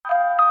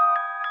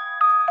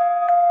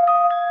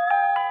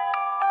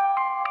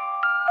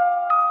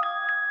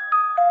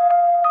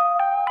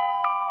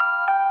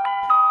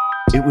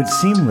It would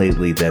seem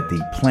lately that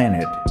the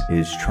planet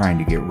is trying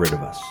to get rid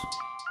of us.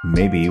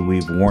 Maybe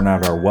we've worn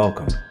out our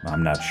welcome,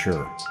 I'm not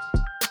sure.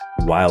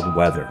 Wild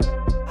weather,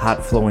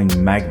 hot flowing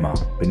magma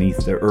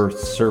beneath the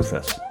Earth's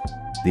surface,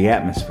 the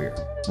atmosphere,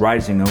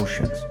 rising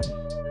oceans.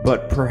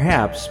 But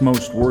perhaps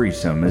most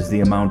worrisome is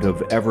the amount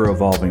of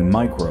ever-evolving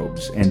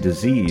microbes and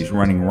disease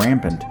running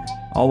rampant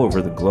all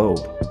over the globe.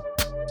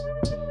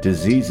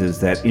 Diseases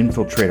that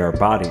infiltrate our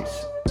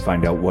bodies,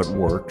 find out what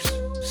works,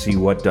 see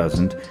what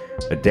doesn't,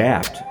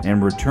 adapt,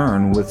 and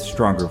return with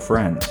stronger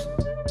friends.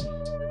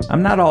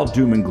 I'm not all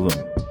doom and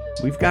gloom.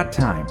 We've got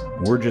time.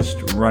 We're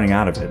just running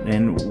out of it.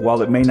 And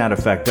while it may not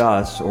affect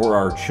us or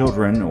our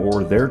children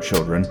or their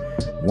children,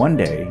 one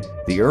day,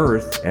 the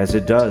Earth, as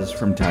it does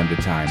from time to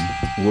time,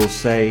 will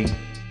say,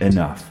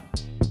 enough.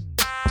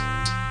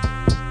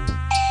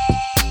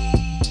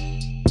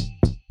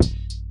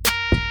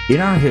 In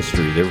our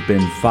history, there have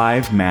been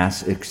 5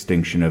 mass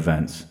extinction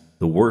events,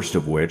 the worst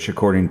of which,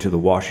 according to the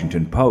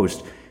Washington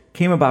Post,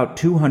 came about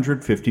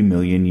 250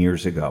 million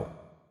years ago,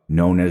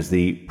 known as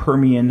the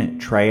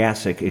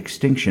Permian-Triassic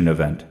extinction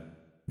event.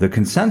 The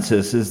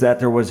consensus is that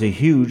there was a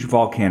huge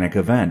volcanic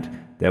event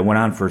that went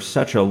on for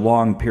such a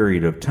long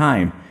period of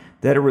time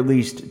that it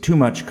released too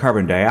much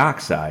carbon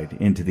dioxide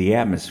into the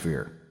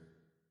atmosphere.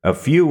 A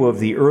few of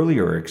the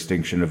earlier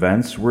extinction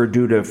events were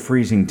due to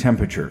freezing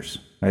temperatures.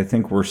 I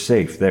think we're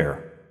safe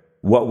there.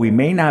 What we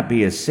may not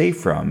be as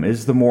safe from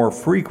is the more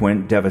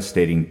frequent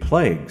devastating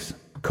plagues.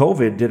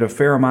 COVID did a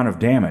fair amount of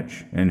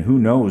damage, and who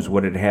knows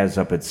what it has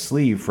up its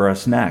sleeve for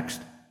us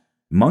next.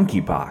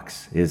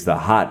 Monkeypox is the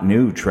hot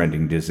new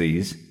trending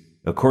disease.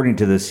 According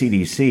to the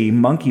CDC,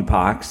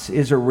 monkeypox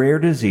is a rare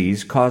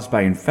disease caused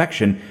by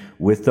infection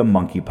with the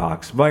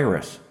monkeypox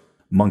virus.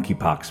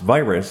 Monkeypox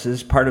virus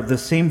is part of the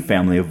same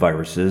family of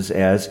viruses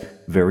as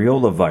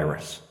variola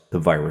virus, the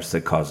virus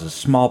that causes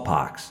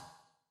smallpox.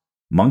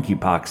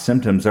 Monkeypox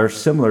symptoms are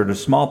similar to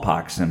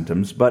smallpox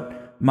symptoms,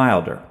 but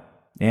milder,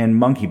 and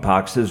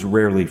monkeypox is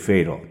rarely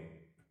fatal.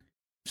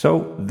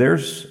 So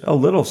there's a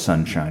little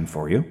sunshine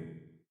for you.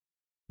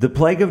 The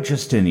plague of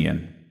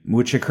Justinian,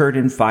 which occurred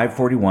in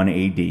 541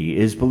 AD,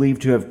 is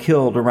believed to have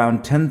killed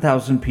around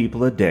 10,000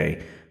 people a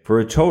day for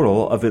a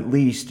total of at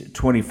least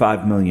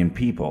 25 million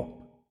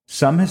people.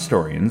 Some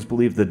historians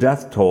believe the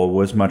death toll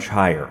was much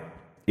higher.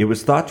 It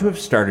was thought to have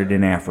started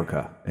in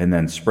Africa and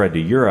then spread to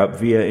Europe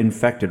via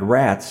infected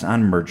rats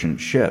on merchant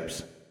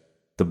ships.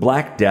 The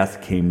Black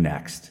Death came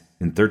next.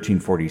 In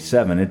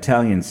 1347,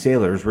 Italian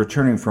sailors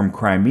returning from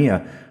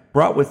Crimea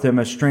brought with them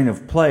a strain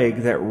of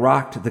plague that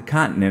rocked the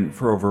continent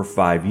for over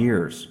 5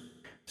 years.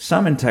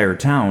 Some entire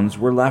towns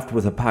were left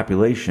with a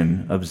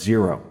population of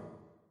 0.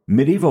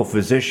 Medieval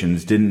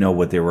physicians didn't know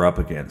what they were up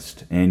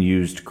against and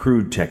used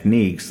crude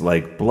techniques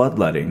like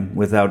bloodletting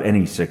without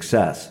any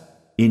success.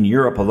 In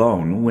Europe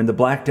alone, when the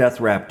Black Death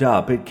wrapped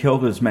up, it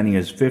killed as many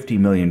as 50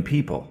 million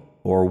people,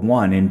 or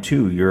 1 in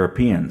 2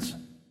 Europeans.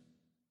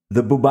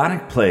 The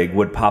bubonic plague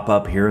would pop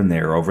up here and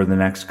there over the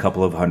next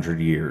couple of hundred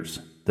years.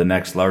 The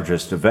next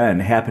largest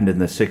event happened in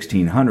the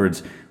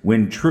 1600s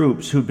when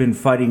troops who'd been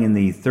fighting in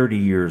the 30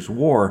 Years'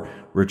 War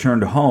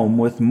returned home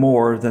with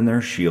more than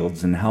their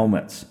shields and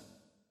helmets.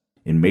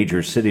 In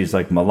major cities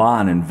like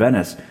Milan and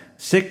Venice,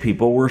 sick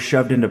people were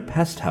shoved into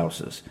pest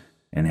houses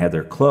and had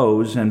their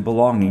clothes and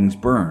belongings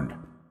burned.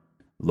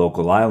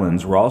 Local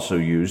islands were also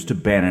used to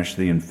banish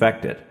the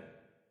infected.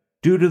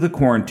 Due to the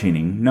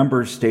quarantining,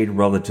 numbers stayed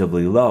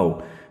relatively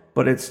low,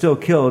 but it still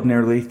killed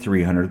nearly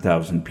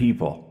 300,000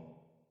 people.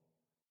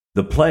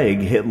 The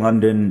plague hit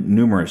London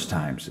numerous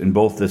times in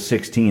both the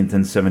 16th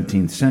and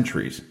 17th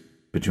centuries.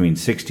 Between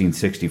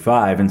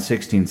 1665 and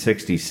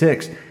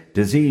 1666,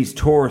 disease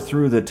tore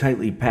through the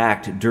tightly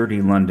packed,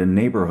 dirty London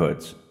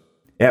neighborhoods.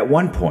 At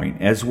one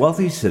point, as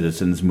wealthy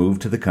citizens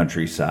moved to the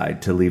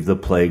countryside to leave the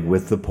plague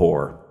with the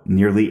poor,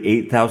 nearly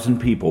 8,000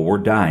 people were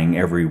dying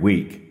every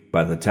week.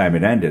 By the time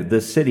it ended, the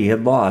city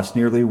had lost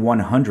nearly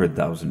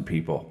 100,000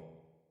 people.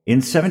 In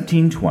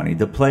 1720,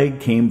 the plague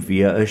came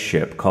via a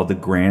ship called the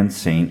Grand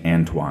Saint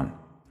Antoine.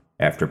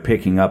 After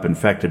picking up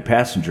infected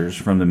passengers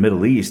from the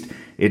Middle East,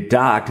 it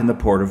docked in the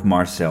port of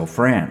Marseille,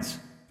 France.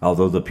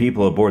 Although the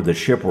people aboard the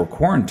ship were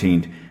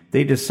quarantined,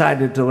 they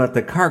decided to let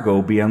the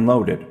cargo be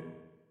unloaded.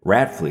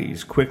 Rat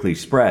fleas quickly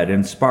spread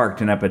and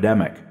sparked an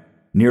epidemic.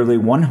 Nearly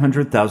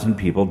 100,000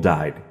 people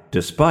died,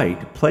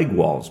 despite plague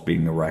walls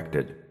being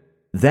erected.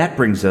 That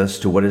brings us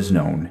to what is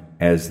known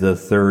as the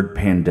third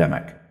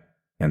pandemic,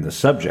 and the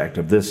subject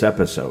of this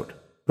episode.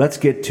 Let's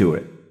get to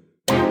it.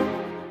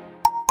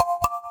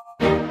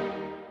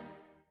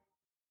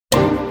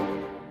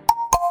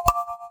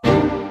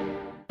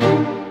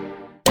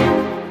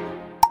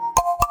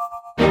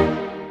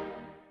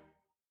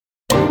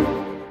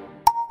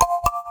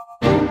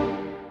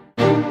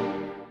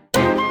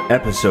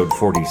 Episode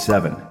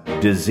 47,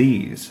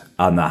 Disease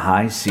on the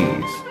High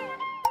Seas.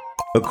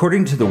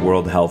 According to the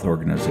World Health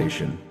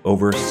Organization,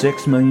 over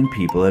 6 million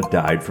people have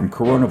died from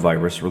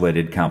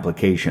coronavirus-related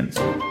complications.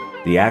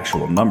 The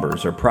actual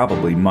numbers are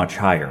probably much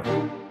higher.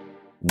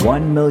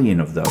 1 million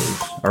of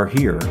those are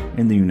here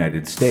in the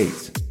United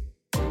States.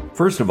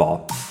 First of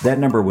all, that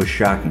number was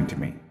shocking to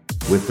me.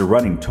 With the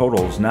running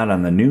totals not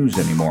on the news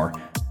anymore,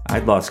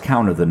 I'd lost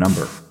count of the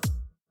number.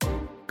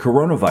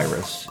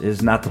 Coronavirus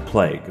is not the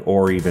plague,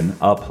 or even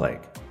a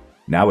plague.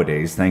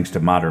 Nowadays, thanks to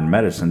modern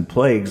medicine,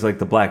 plagues like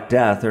the Black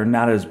Death are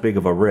not as big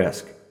of a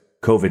risk.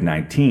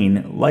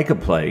 COVID-19, like a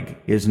plague,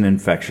 is an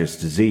infectious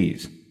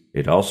disease.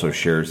 It also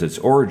shares its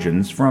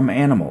origins from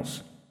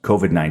animals.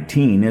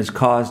 COVID-19 is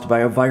caused by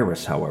a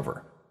virus,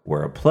 however,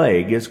 where a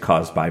plague is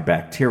caused by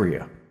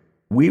bacteria.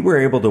 We were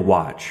able to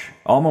watch,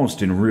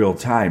 almost in real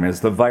time,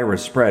 as the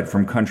virus spread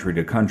from country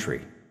to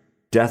country.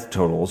 Death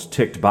totals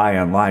ticked by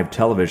on live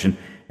television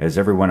as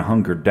everyone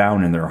hunkered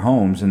down in their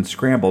homes and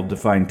scrambled to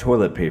find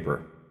toilet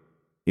paper.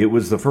 It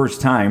was the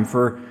first time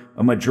for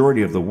a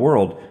majority of the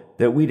world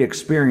that we'd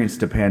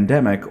experienced a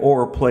pandemic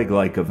or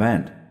plague-like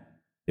event.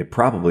 It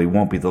probably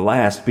won't be the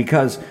last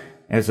because,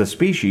 as a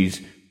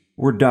species,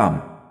 we're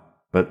dumb.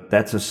 But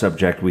that's a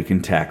subject we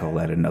can tackle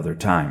at another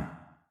time.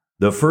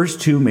 The first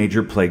two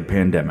major plague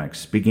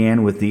pandemics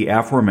began with the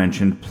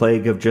aforementioned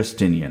Plague of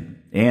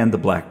Justinian and the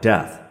Black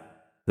Death.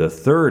 The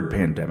third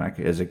pandemic,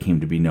 as it came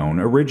to be known,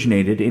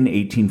 originated in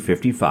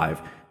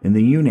 1855 in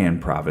the Yunnan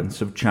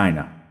province of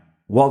China.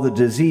 While the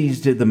disease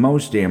did the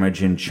most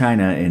damage in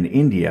China and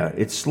India,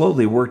 it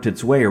slowly worked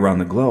its way around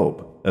the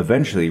globe,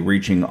 eventually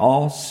reaching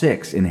all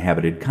 6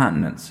 inhabited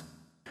continents.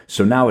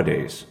 So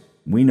nowadays,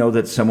 we know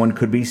that someone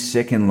could be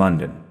sick in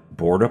London,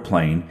 board a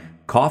plane,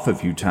 cough a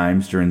few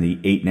times during the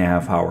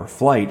 8.5-hour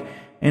flight,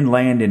 and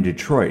land in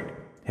Detroit,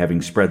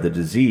 having spread the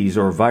disease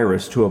or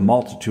virus to a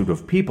multitude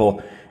of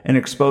people and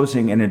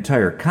exposing an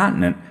entire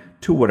continent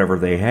to whatever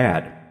they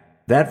had.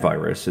 That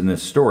virus in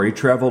this story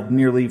traveled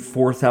nearly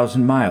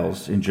 4,000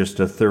 miles in just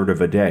a third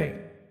of a day.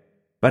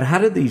 But how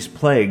did these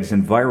plagues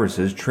and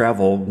viruses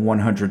travel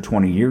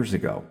 120 years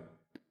ago?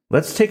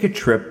 Let's take a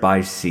trip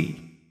by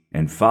sea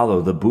and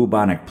follow the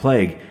bubonic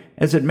plague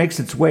as it makes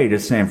its way to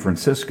San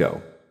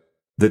Francisco.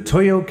 The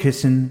Toyo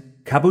Kisen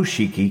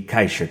Kabushiki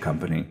Kaisha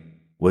Company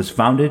was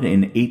founded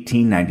in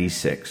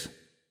 1896.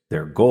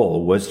 Their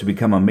goal was to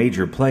become a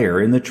major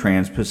player in the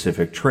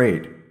trans-Pacific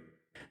trade.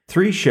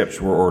 3 ships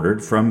were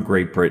ordered from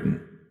Great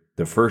Britain.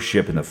 The first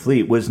ship in the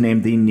fleet was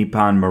named the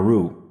Nippon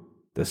Maru.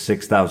 The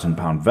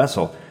 6,000-pound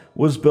vessel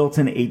was built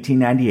in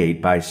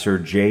 1898 by Sir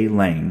J.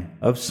 Lang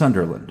of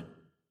Sunderland.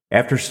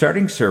 After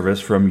starting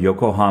service from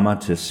Yokohama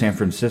to San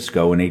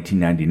Francisco in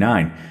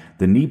 1899,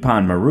 the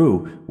Nippon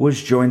Maru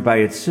was joined by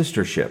its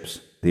sister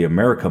ships, the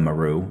America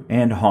Maru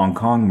and Hong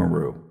Kong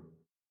Maru.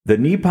 The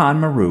Nippon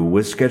Maru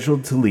was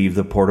scheduled to leave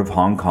the port of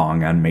Hong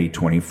Kong on May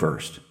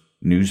 21st.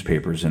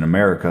 Newspapers in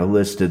America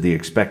listed the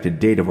expected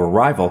date of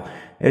arrival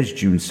as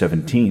June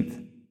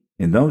 17th.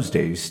 In those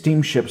days,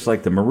 steamships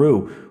like the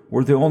Maru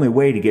were the only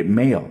way to get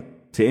mail,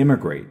 to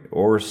immigrate,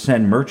 or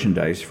send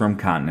merchandise from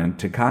continent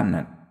to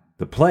continent.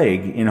 The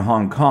plague in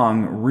Hong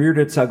Kong reared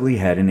its ugly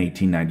head in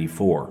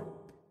 1894.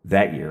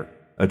 That year,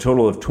 a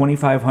total of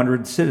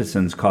 2,500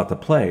 citizens caught the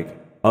plague.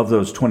 Of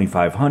those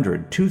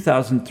 2,500,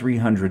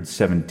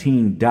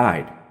 2,317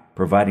 died,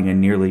 providing a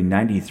nearly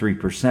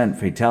 93%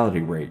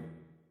 fatality rate.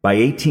 By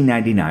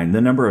 1899,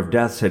 the number of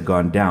deaths had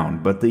gone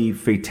down, but the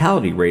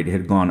fatality rate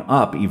had gone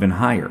up even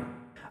higher.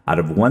 Out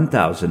of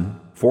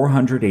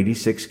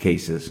 1,486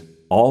 cases,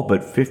 all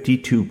but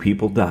 52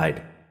 people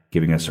died,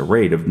 giving us a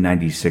rate of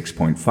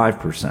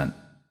 96.5%.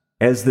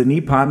 As the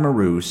Nippon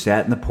Maru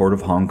sat in the port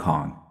of Hong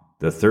Kong,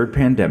 the third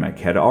pandemic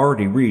had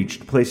already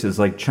reached places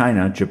like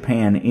China,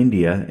 Japan,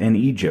 India, and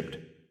Egypt.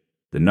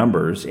 The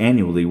numbers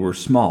annually were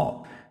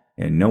small,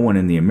 and no one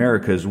in the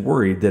Americas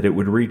worried that it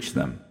would reach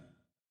them.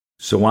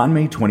 So on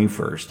May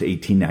 21st,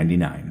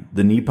 1899,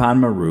 the Nippon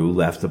Maru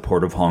left the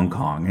port of Hong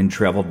Kong and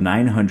traveled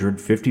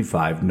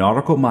 955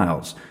 nautical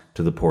miles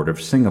to the port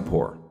of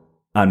Singapore.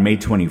 On May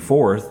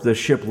 24th, the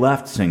ship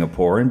left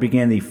Singapore and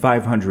began the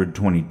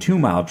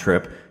 522-mile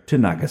trip to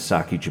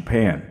Nagasaki,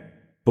 Japan.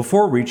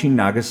 Before reaching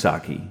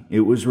Nagasaki,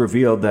 it was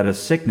revealed that a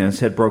sickness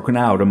had broken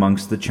out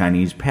amongst the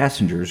Chinese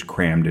passengers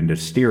crammed into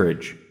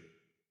steerage.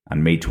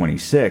 On May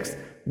 26th,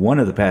 one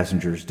of the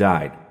passengers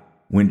died.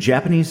 When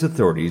Japanese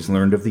authorities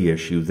learned of the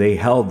issue, they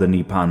held the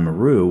Nippon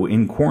Maru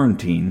in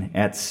quarantine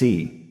at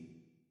sea.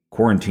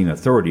 Quarantine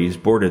authorities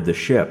boarded the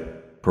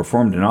ship,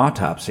 performed an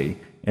autopsy,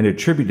 and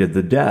attributed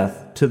the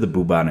death to the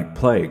bubonic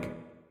plague.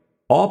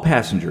 All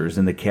passengers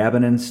in the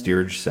cabin and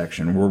steerage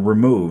section were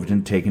removed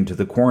and taken to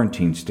the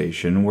quarantine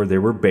station where they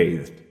were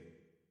bathed.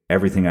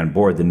 Everything on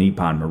board the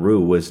Nippon Maru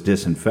was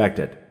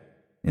disinfected.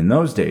 In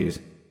those days,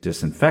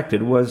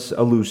 disinfected was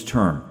a loose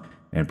term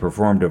and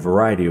performed a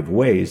variety of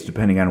ways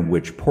depending on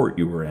which port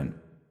you were in.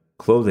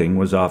 Clothing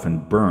was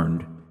often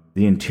burned.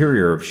 The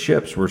interior of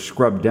ships were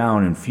scrubbed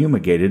down and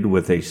fumigated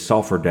with a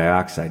sulfur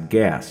dioxide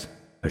gas.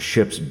 A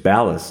ship's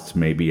ballasts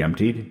may be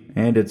emptied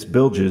and its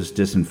bilges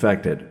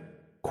disinfected.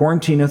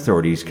 Quarantine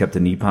authorities kept the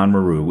Nippon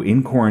Maru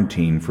in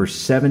quarantine for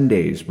 7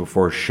 days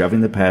before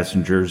shoving the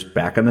passengers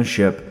back on the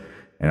ship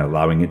and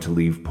allowing it to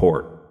leave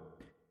port.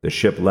 The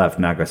ship left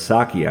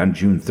Nagasaki on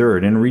June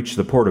 3rd and reached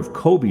the port of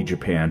Kobe,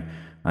 Japan,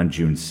 on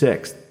June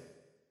 6th.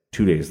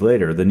 2 days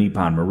later, the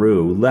Nippon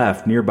Maru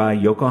left nearby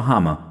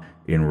Yokohama,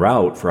 en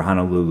route for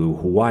Honolulu,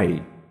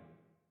 Hawaii.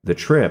 The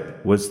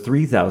trip was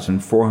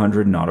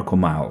 3,400 nautical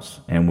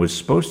miles and was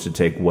supposed to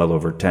take well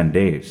over 10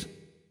 days.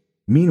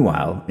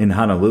 Meanwhile, in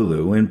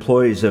Honolulu,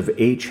 employees of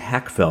H.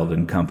 Hackfeld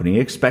and Company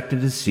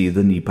expected to see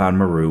the Nippon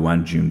Maru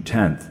on June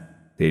 10th.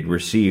 They'd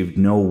received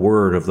no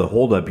word of the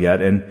holdup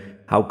yet, and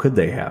how could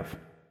they have?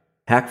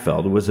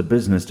 Hackfeld was a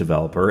business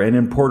developer and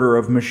importer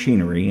of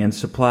machinery and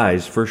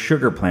supplies for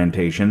sugar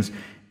plantations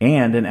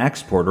and an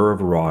exporter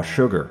of raw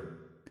sugar.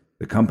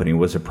 The company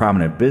was a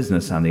prominent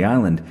business on the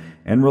island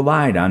and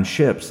relied on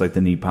ships like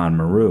the Nippon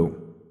Maru.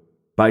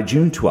 By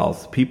June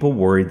 12th, people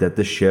worried that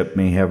the ship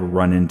may have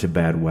run into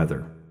bad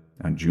weather.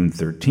 On June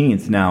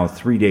 13th, now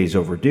 3 days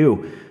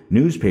overdue,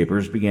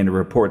 newspapers began to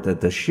report that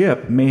the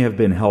ship may have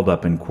been held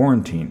up in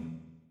quarantine.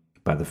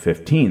 By the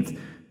 15th,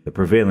 the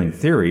prevailing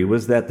theory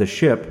was that the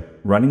ship,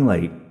 running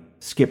late,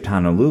 skipped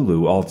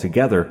Honolulu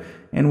altogether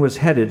and was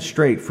headed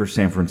straight for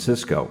San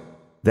Francisco.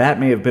 That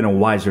may have been a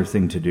wiser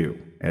thing to do,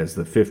 as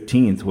the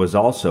 15th was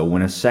also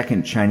when a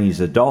second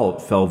Chinese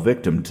adult fell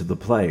victim to the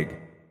plague.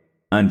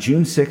 On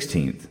June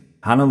 16th,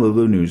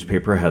 Honolulu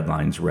newspaper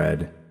headlines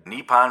read,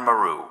 "Nippon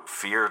Maru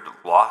feared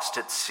lost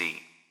at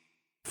sea."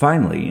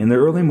 Finally, in the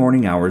early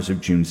morning hours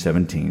of June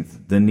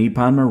 17th, the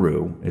Nippon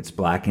Maru, its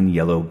black and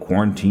yellow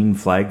quarantine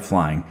flag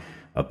flying,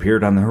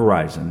 appeared on the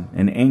horizon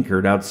and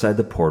anchored outside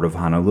the port of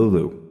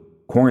Honolulu.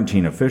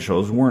 Quarantine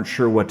officials weren't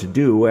sure what to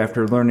do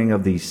after learning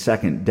of the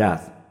second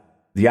death.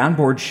 The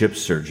onboard ship's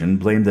surgeon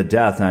blamed the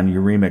death on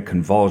uremic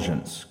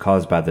convulsions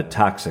caused by the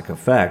toxic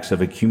effects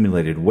of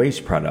accumulated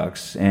waste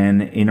products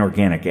and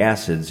inorganic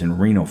acids and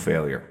renal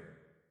failure.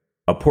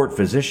 A port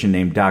physician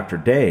named Dr.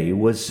 Day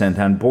was sent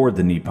on board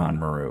the Nippon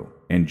Maru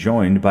and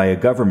joined by a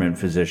government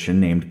physician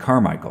named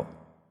Carmichael.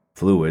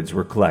 Fluids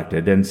were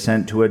collected and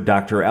sent to a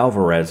Dr.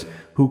 Alvarez,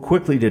 who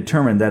quickly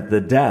determined that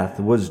the death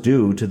was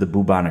due to the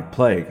bubonic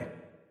plague.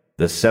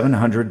 The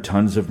 700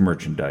 tons of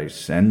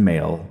merchandise and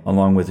mail,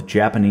 along with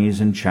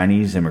Japanese and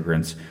Chinese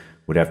immigrants,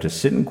 would have to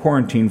sit in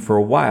quarantine for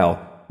a while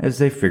as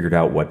they figured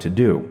out what to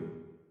do.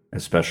 A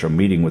special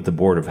meeting with the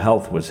Board of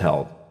Health was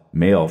held.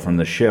 Mail from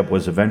the ship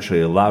was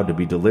eventually allowed to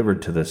be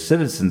delivered to the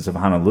citizens of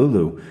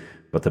Honolulu,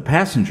 but the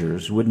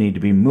passengers would need to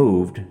be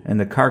moved and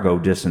the cargo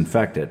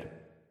disinfected.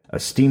 A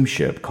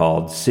steamship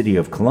called City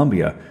of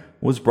Columbia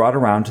was brought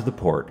around to the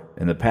port,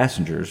 and the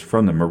passengers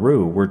from the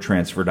Maru were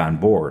transferred on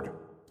board.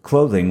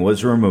 Clothing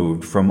was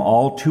removed from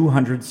all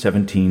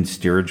 217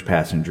 steerage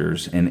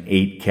passengers and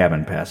 8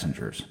 cabin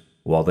passengers.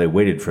 While they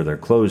waited for their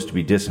clothes to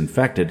be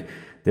disinfected,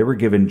 they were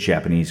given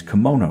Japanese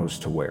kimonos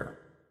to wear.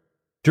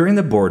 During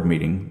the board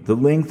meeting, the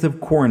length of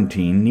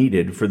quarantine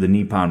needed for the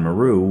Nippon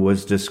Maru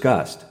was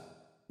discussed.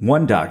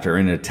 One doctor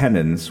in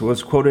attendance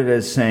was quoted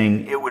as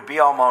saying, "It would be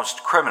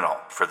almost criminal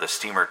for the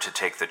steamer to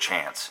take the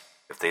chance.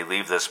 If they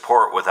leave this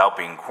port without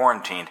being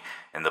quarantined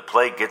and the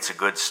plague gets a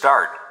good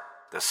start,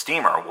 the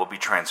steamer will be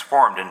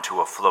transformed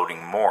into a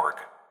floating morgue."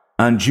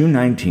 On June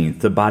 19th,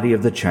 the body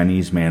of the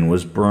Chinese man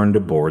was burned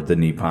aboard the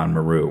Nippon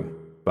Maru.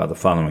 By the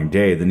following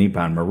day, the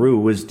Nippon Maru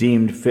was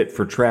deemed fit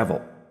for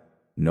travel.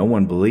 No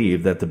one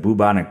believed that the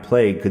bubonic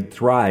plague could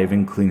thrive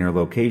in cleaner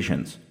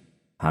locations.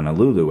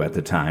 Honolulu at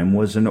the time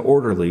was an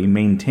orderly,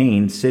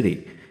 maintained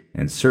city,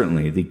 and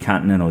certainly the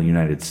continental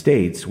United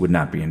States would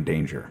not be in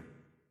danger.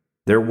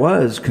 There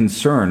was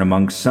concern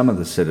among some of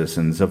the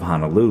citizens of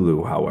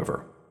Honolulu,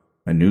 however.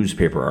 A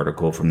newspaper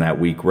article from that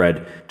week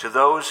read, "To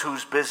those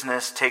whose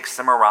business takes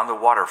them around the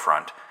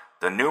waterfront,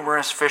 the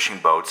numerous fishing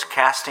boats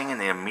casting in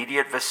the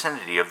immediate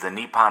vicinity of the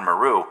Nippon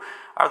Maru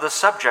are the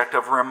subject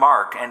of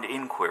remark and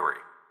inquiry.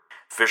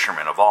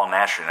 Fishermen of all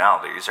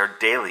nationalities are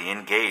daily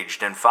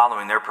engaged in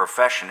following their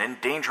profession in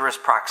dangerous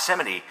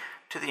proximity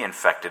to the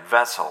infected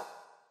vessel.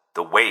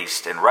 The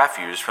waste and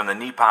refuse from the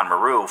Nippon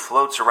Maru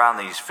floats around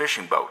these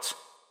fishing boats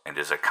and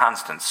is a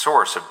constant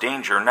source of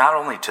danger not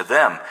only to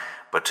them,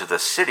 but to the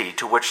city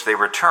to which they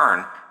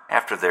return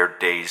after their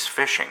day's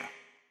fishing."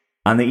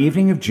 On the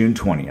evening of June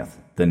 20th,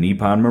 the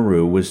Nippon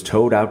Maru was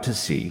towed out to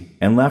sea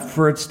and left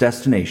for its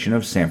destination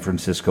of San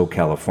Francisco,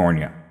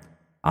 California.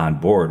 On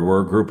board were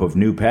a group of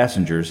new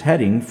passengers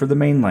heading for the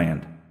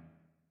mainland.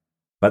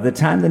 By the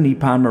time the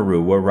Nippon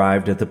Maru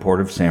arrived at the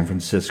port of San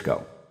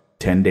Francisco,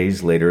 10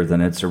 days later than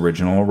its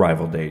original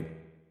arrival date,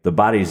 the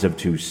bodies of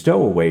 2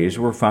 stowaways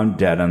were found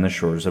dead on the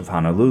shores of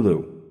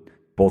Honolulu.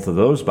 Both of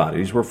those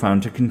bodies were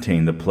found to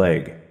contain the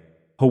plague.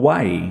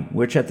 Hawaii,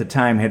 which at the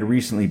time had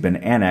recently been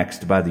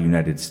annexed by the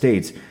United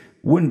States,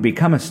 wouldn't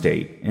become a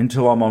state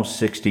until almost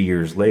 60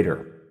 years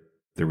later.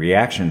 The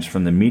reactions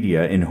from the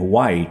media in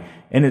Hawaii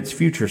and its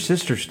future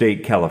sister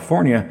state,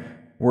 California,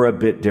 were a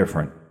bit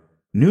different.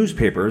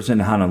 Newspapers in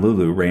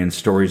Honolulu ran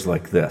stories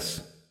like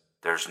this: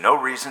 "There's no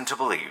reason to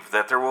believe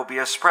that there will be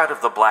a spread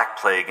of the Black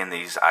Plague in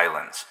these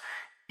islands,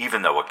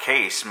 even though a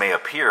case may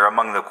appear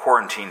among the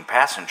quarantined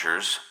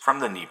passengers from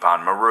the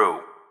Nippon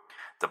Maru.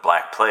 The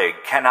Black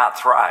Plague cannot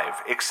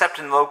thrive except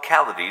in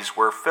localities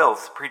where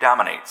filth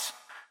predominates.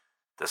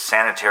 The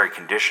sanitary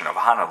condition of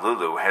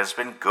Honolulu has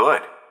been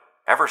good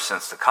ever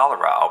since the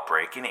cholera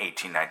outbreak in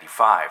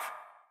 1895.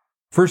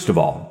 First of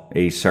all,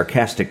 a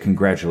sarcastic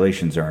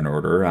congratulations are in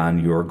order on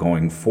your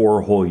going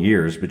 4 whole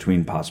years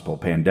between possible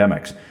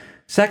pandemics.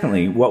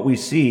 Secondly, what we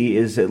see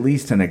is at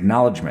least an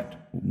acknowledgement,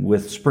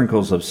 with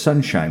sprinkles of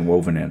sunshine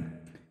woven in.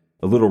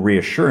 A little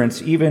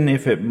reassurance, even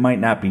if it might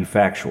not be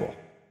factual.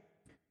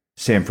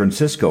 San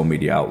Francisco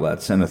media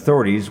outlets and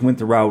authorities went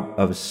the route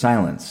of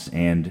silence,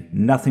 and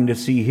nothing to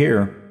see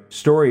here.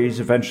 Stories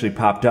eventually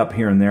popped up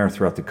here and there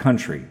throughout the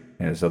country,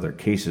 as other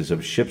cases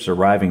of ships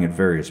arriving at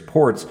various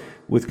ports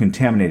with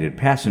contaminated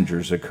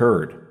passengers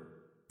occurred.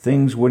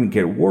 Things wouldn't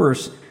get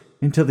worse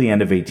until the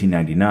end of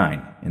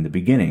 1899 and the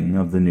beginning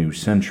of the new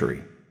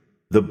century.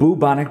 The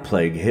bubonic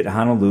plague hit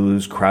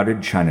Honolulu's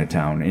crowded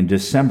Chinatown in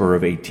December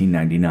of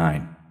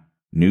 1899.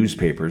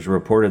 Newspapers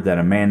reported that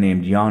a man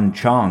named Yan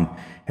Chong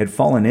had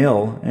fallen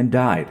ill and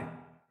died.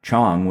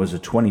 Chong was a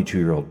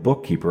 22-year-old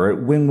bookkeeper at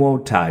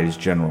Wingwo Tai's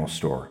general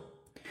store.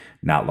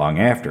 Not long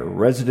after,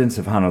 residents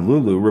of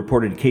Honolulu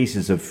reported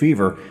cases of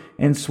fever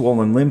and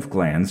swollen lymph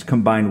glands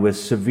combined with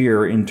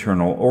severe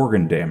internal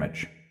organ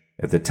damage.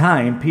 At the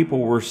time, people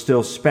were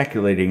still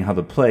speculating how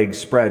the plague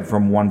spread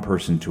from one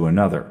person to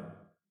another.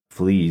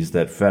 Fleas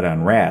that fed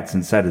on rats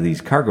inside of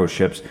these cargo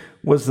ships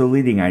was the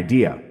leading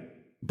idea.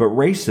 But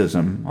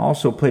racism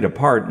also played a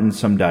part in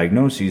some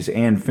diagnoses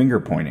and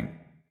finger-pointing.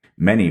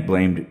 Many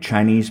blamed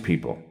Chinese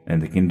people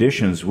and the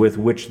conditions with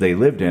which they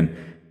lived in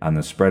on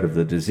the spread of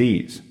the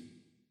disease.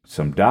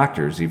 Some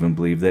doctors even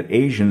believed that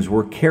Asians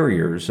were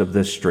carriers of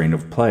this strain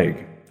of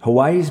plague.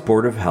 Hawaii's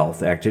Board of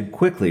Health acted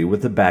quickly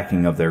with the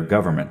backing of their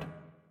government.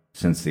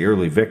 Since the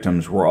early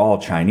victims were all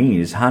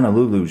Chinese,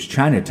 Honolulu's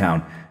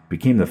Chinatown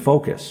became the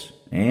focus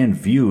and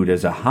viewed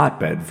as a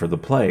hotbed for the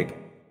plague.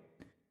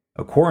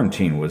 A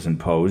quarantine was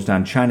imposed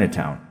on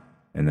Chinatown,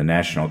 and the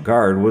National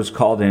Guard was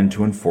called in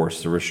to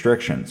enforce the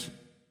restrictions.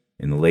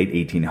 In the late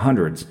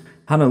 1800s,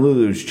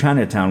 Honolulu's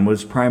Chinatown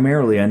was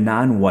primarily a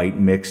non-white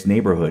mixed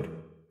neighborhood,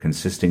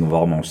 consisting of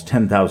almost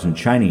 10,000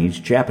 Chinese,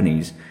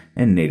 Japanese,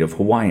 and native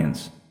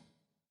Hawaiians.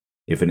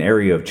 If an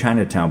area of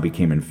Chinatown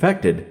became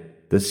infected,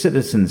 the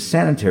Citizens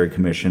Sanitary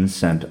Commission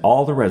sent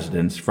all the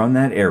residents from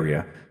that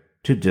area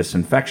to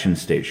disinfection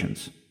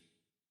stations.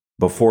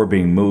 Before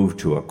being moved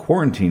to a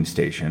quarantine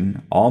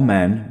station, all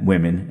men,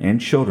 women,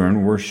 and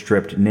children were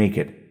stripped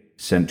naked,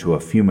 sent to a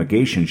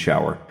fumigation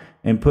shower,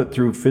 and put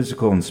through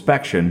physical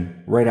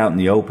inspection right out in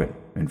the open,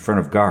 in front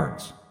of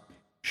guards.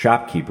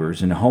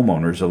 Shopkeepers and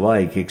homeowners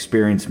alike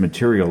experienced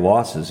material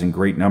losses in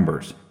great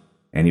numbers.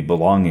 Any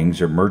belongings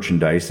or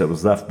merchandise that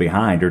was left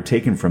behind or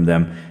taken from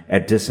them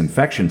at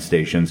disinfection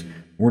stations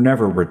were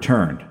never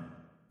returned.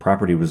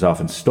 Property was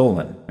often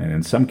stolen, and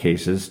in some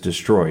cases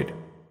destroyed.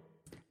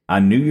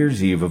 On New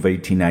Year's Eve of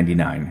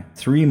 1899,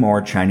 3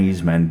 more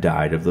Chinese men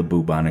died of the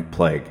bubonic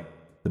plague.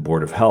 The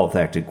Board of Health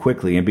acted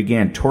quickly and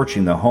began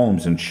torching the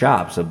homes and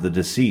shops of the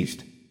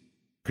deceased.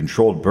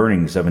 Controlled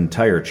burnings of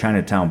entire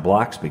Chinatown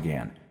blocks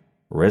began.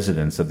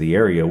 Residents of the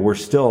area were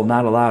still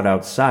not allowed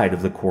outside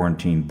of the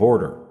quarantine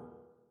border.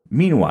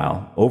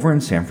 Meanwhile, over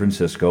in San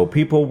Francisco,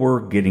 people were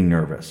getting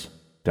nervous.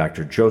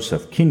 Dr.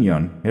 Joseph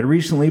Kinyon had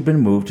recently been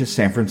moved to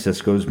San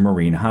Francisco's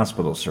Marine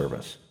Hospital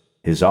Service.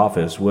 His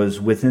office was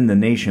within the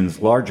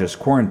nation's largest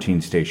quarantine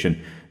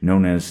station,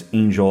 known as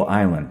Angel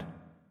Island.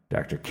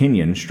 Dr.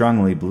 Kinyon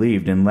strongly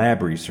believed in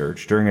lab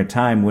research during a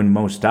time when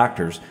most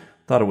doctors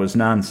thought it was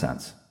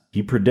nonsense.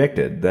 He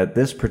predicted that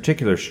this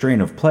particular strain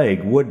of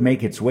plague would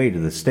make its way to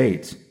the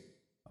States.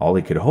 All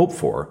he could hope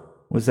for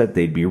was that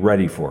they'd be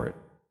ready for it.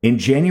 In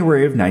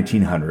January of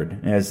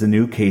 1900, as the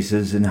new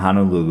cases in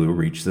Honolulu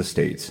reached the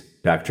States,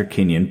 Dr.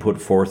 Kinyon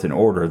put forth an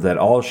order that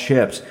all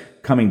ships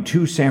coming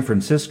to San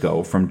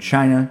Francisco from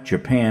China,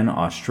 Japan,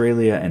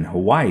 Australia, and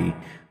Hawaii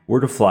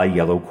were to fly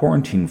yellow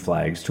quarantine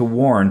flags to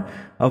warn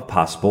of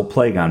possible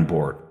plague on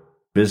board.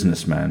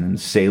 Businessmen and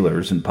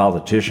sailors and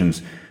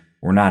politicians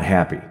were not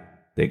happy.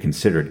 They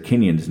considered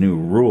Kinyon's new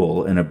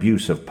rule an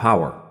abuse of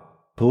power.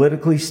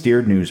 Politically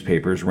steered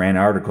newspapers ran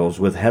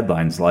articles with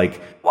headlines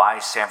like, "Why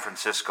San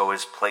Francisco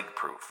is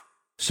Plague-Proof."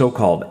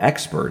 So-called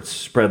experts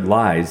spread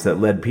lies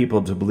that led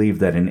people to believe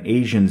that an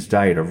Asian's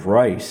diet of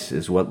rice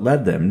is what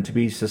led them to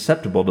be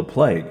susceptible to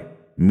plague.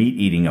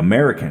 Meat-eating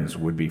Americans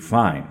would be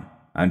fine.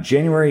 On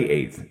January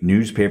 8th,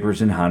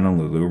 newspapers in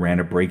Honolulu ran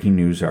a breaking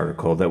news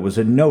article that was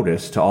a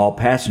notice to all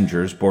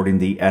passengers boarding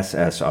the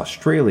SS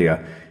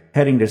Australia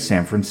heading to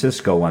San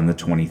Francisco on the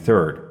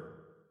 23rd.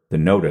 The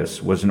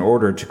notice was an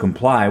order to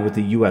comply with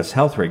the U.S.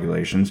 health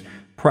regulations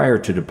prior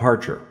to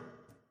departure.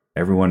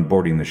 Everyone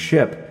boarding the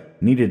ship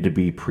needed to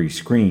be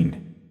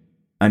pre-screened.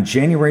 On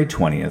January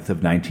 20th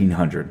of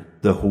 1900,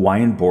 the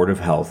Hawaiian Board of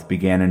Health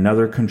began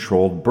another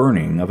controlled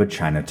burning of a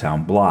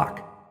Chinatown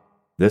block.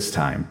 This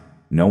time,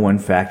 no one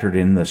factored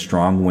in the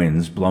strong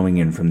winds blowing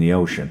in from the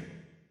ocean.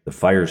 The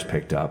fires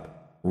picked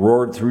up,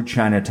 roared through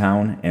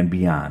Chinatown and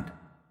beyond.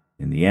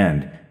 In the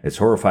end, as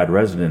horrified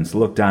residents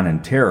looked on in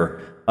terror,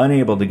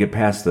 unable to get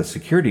past the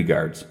security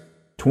guards,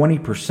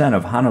 20%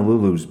 of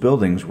Honolulu's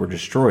buildings were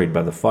destroyed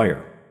by the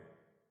fire.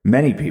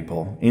 Many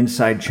people,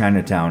 inside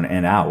Chinatown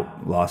and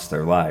out, lost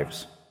their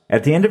lives.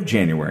 At the end of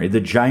January,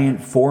 the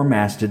giant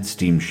four-masted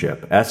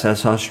steamship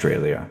SS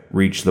Australia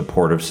reached the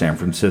port of San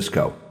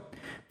Francisco.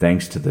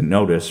 Thanks to the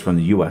notice from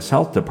the U.S.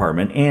 Health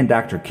Department and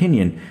Dr.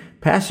 Kenyon,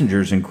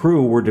 passengers and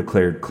crew were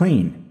declared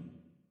clean.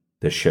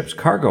 The ship's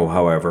cargo,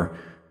 however,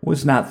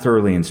 was not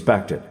thoroughly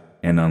inspected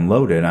and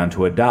unloaded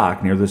onto a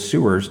dock near the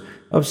sewers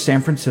of San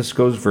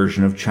Francisco's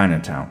version of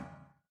Chinatown.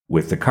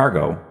 With the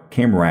cargo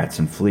came rats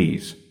and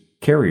fleas,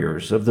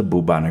 carriers of the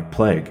bubonic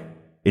plague.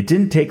 It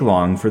didn't take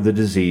long for the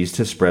disease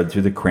to spread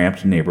through the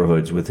cramped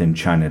neighborhoods within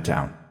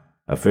Chinatown.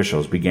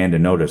 Officials began to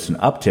notice an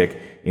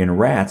uptick in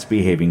rats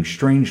behaving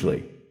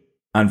strangely.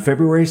 On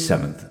February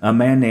 7th, a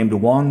man named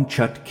Wong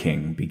Chut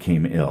King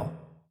became ill.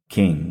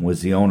 King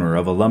was the owner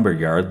of a lumber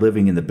yard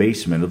living in the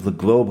basement of the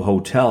Globe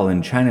Hotel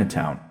in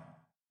Chinatown.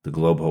 The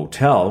Globe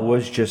Hotel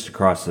was just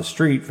across the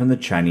street from the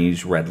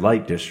Chinese red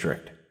light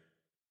district.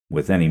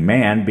 With any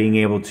man being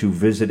able to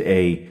visit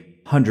a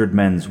 100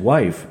 men's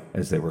wife,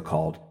 as they were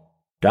called,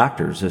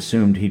 doctors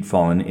assumed he'd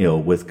fallen ill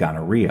with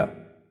gonorrhea.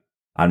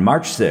 On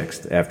March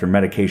 6th, after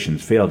medications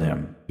failed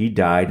him, he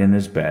died in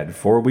his bed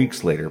 4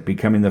 weeks later,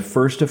 becoming the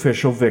first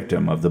official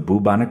victim of the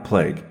bubonic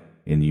plague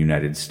in the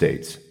United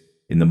States.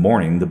 In the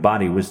morning, the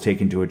body was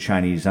taken to a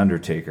Chinese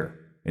undertaker,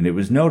 and it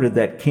was noted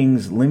that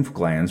King's lymph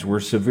glands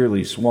were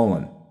severely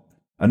swollen.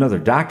 Another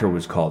doctor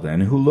was called in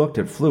who looked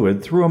at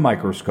fluid through a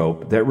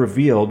microscope that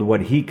revealed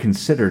what he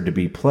considered to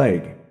be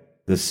plague.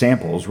 The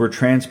samples were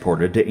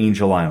transported to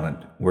Angel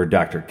Island, where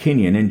Dr.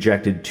 Kenyon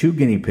injected 2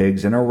 guinea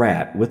pigs and a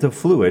rat with the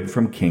fluid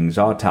from King's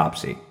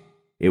autopsy.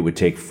 It would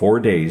take 4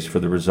 days for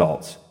the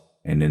results,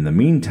 and in the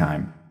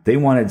meantime, they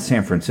wanted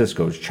San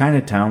Francisco's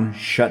Chinatown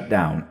shut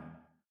down.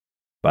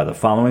 By the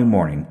following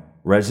morning,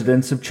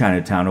 residents of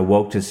Chinatown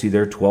awoke to see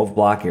their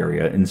 12-block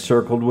area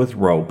encircled with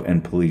rope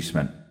and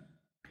policemen.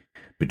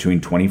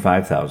 Between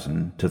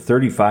 25,000 to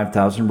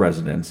 35,000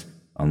 residents,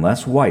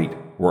 unless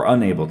white, were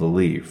unable to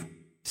leave.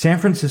 San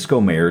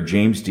Francisco Mayor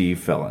James D.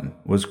 Phelan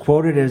was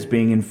quoted as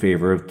being in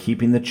favor of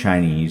keeping the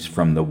Chinese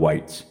from the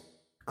whites,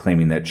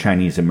 claiming that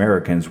Chinese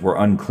Americans were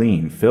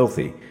unclean,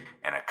 filthy,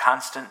 and a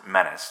constant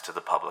menace to the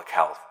public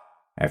health.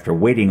 After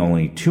waiting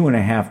only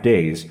 2.5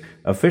 days,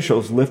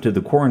 officials lifted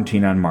the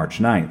quarantine on March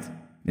 9th.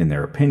 In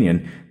their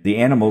opinion, the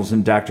animals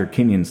in Dr.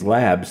 Kenyon's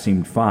lab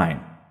seemed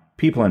fine.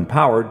 People in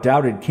power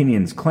doubted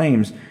Kenyon's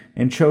claims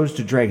and chose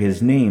to drag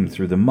his name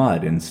through the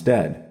mud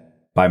instead.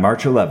 By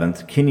March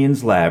 11th,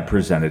 Kenyon's lab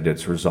presented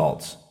its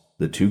results.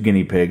 The 2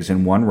 guinea pigs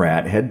and 1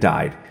 rat had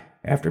died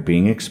after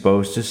being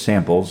exposed to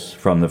samples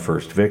from the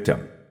first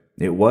victim.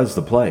 It was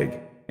the plague,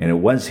 and it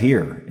was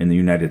here in the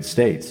United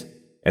States.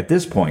 At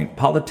this point,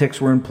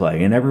 politics were in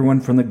play, and everyone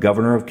from the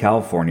governor of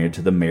California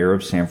to the mayor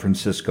of San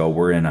Francisco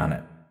were in on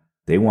it.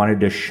 They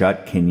wanted to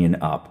shut Kenyon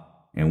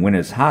up, and went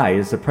as high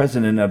as the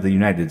President of the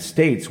United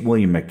States,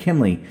 William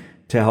McKinley,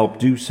 to help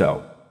do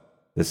so.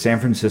 The San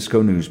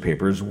Francisco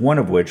newspapers, one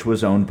of which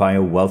was owned by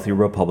a wealthy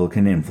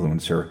Republican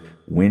influencer,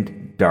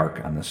 went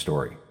dark on the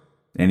story.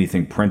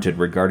 Anything printed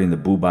regarding the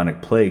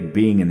bubonic plague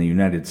being in the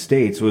United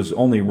States was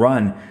only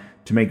run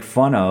to make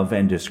fun of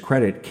and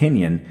discredit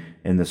Kenyon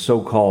and the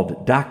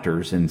so-called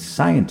doctors and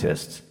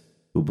scientists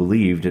who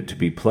believed it to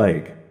be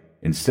plague.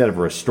 Instead of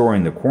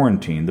restoring the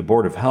quarantine, the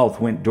Board of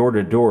Health went door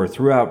to door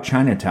throughout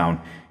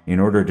Chinatown in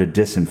order to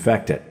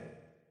disinfect it.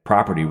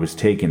 Property was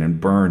taken and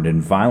burned,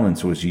 and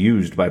violence was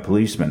used by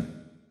policemen.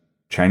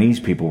 Chinese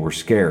people were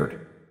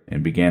scared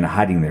and began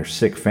hiding their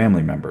sick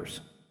family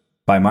members.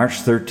 By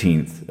March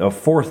 13th, a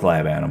 4th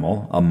lab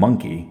animal, a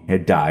monkey,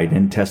 had died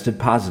and tested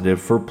positive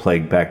for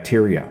plague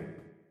bacteria.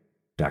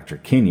 Dr.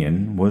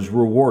 Kenyon was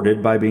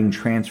rewarded by being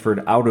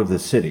transferred out of the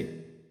city,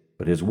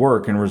 but his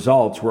work and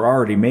results were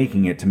already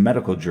making it to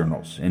medical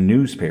journals and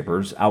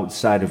newspapers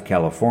outside of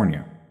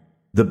California.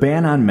 The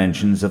ban on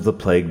mentions of the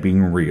plague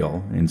being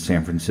real in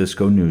San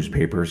Francisco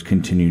newspapers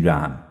continued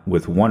on,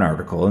 with one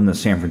article in the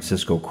San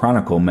Francisco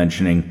Chronicle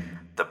mentioning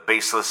the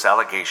baseless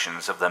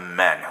allegations of the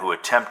men who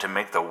attempt to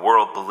make the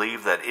world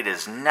believe that it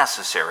is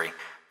necessary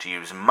to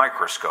use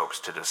microscopes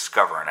to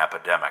discover an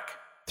epidemic.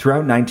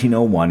 Throughout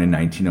 1901 and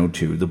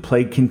 1902, the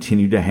plague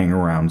continued to hang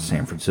around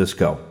San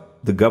Francisco.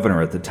 The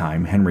governor at the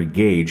time, Henry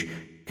Gage,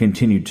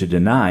 continued to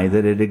deny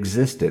that it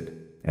existed.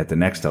 At the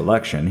next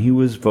election, he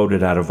was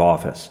voted out of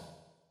office.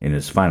 In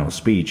his final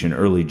speech in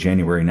early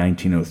January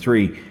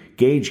 1903,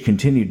 Gage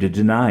continued to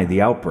deny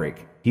the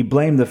outbreak. He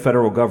blamed the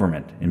federal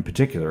government, in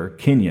particular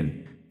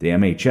Kenyon, the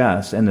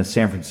MHS, and the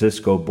San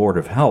Francisco Board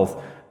of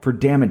Health for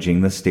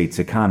damaging the state's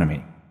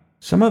economy.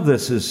 Some of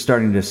this is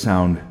starting to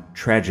sound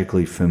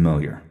tragically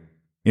familiar.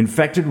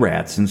 Infected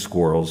rats and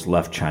squirrels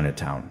left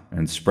Chinatown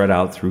and spread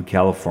out through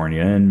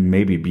California and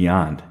maybe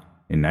beyond.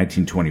 In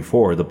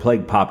 1924, the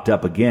plague popped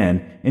up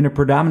again in a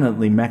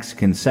predominantly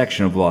Mexican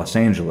section of Los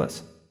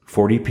Angeles.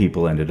 40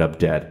 people ended up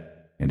dead,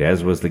 and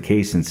as was the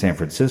case in San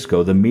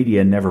Francisco, the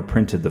media never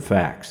printed the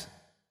facts.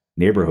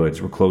 Neighborhoods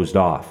were closed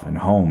off and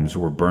homes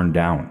were burned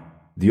down.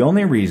 The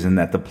only reason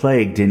that the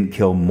plague didn't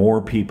kill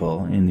more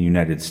people in the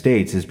United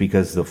States is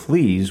because the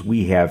fleas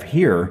we have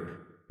here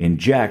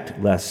inject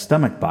less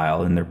stomach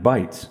bile in their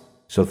bites.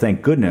 So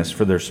thank goodness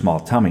for their small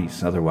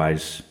tummies,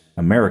 otherwise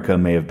America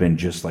may have been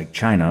just like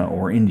China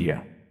or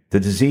India. The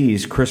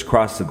disease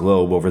crisscrossed the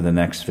globe over the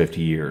next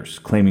 50 years,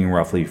 claiming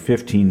roughly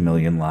 15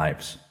 million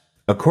lives.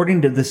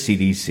 According to the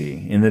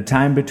CDC, in the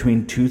time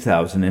between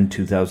 2000 and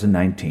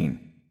 2019,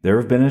 there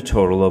have been a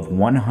total of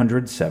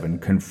 107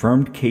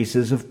 confirmed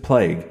cases of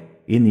plague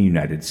in the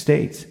United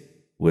States,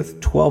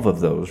 with 12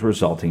 of those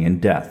resulting in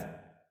death.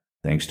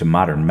 Thanks to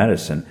modern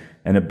medicine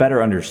and a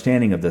better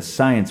understanding of the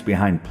science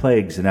behind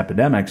plagues and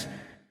epidemics,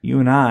 you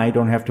and I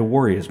don't have to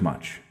worry as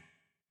much.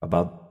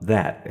 About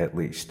that, at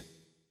least.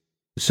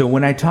 So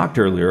when I talked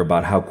earlier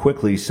about how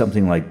quickly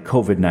something like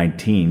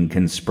COVID-19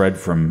 can spread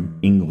from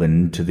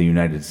England to the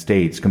United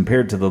States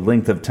compared to the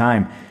length of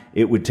time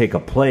it would take a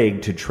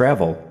plague to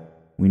travel,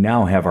 we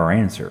now have our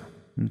answer.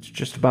 It's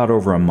just about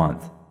over a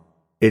month.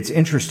 It's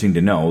interesting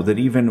to know that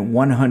even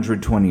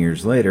 120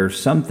 years later,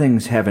 some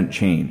things haven't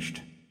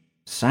changed.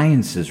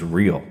 Science is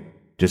real,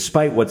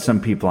 despite what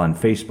some people on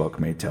Facebook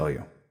may tell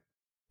you.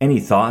 Any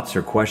thoughts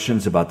or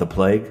questions about the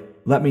plague?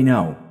 Let me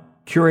know.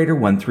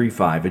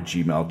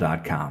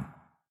 Curator135@gmail.com.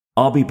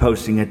 I'll be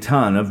posting a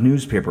ton of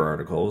newspaper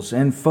articles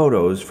and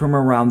photos from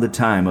around the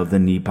time of the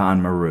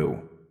Nippon Maru.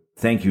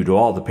 Thank you to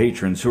all the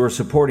patrons who are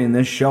supporting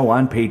this show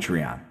on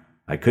Patreon.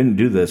 I couldn't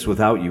do this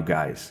without you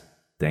guys.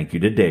 Thank you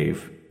to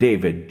Dave,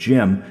 David,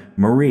 Jim,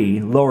 Marie,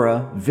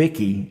 Laura,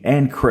 Vicky,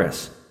 and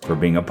Chris for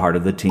being a part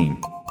of the team.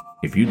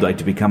 If you'd like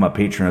to become a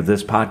patron of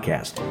this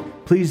podcast,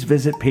 please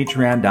visit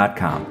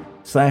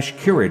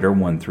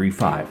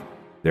patreon.com/curator135.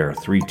 There are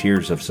 3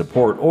 tiers of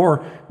support,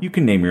 or you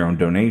can name your own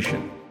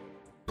donation.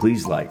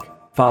 Please like,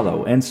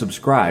 follow, and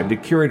subscribe to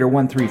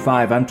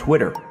Curator135 on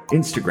Twitter,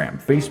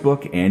 Instagram,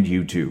 Facebook, and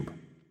YouTube.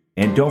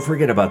 And don't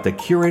forget about the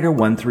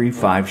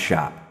Curator135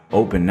 shop,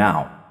 open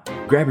now.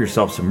 Grab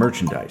yourself some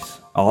merchandise,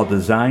 all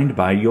designed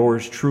by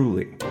yours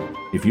truly.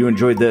 If you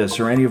enjoyed this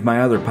or any of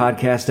my other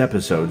podcast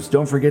episodes,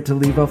 don't forget to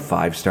leave a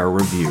 5-star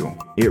review.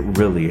 It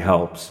really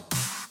helps.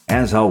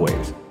 As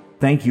always,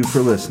 thank you for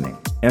listening.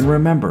 And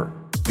remember,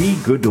 be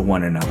good to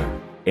one another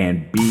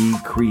and be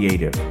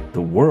creative.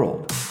 The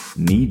world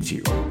needs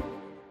you.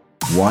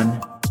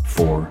 1,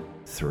 4,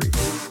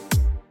 3.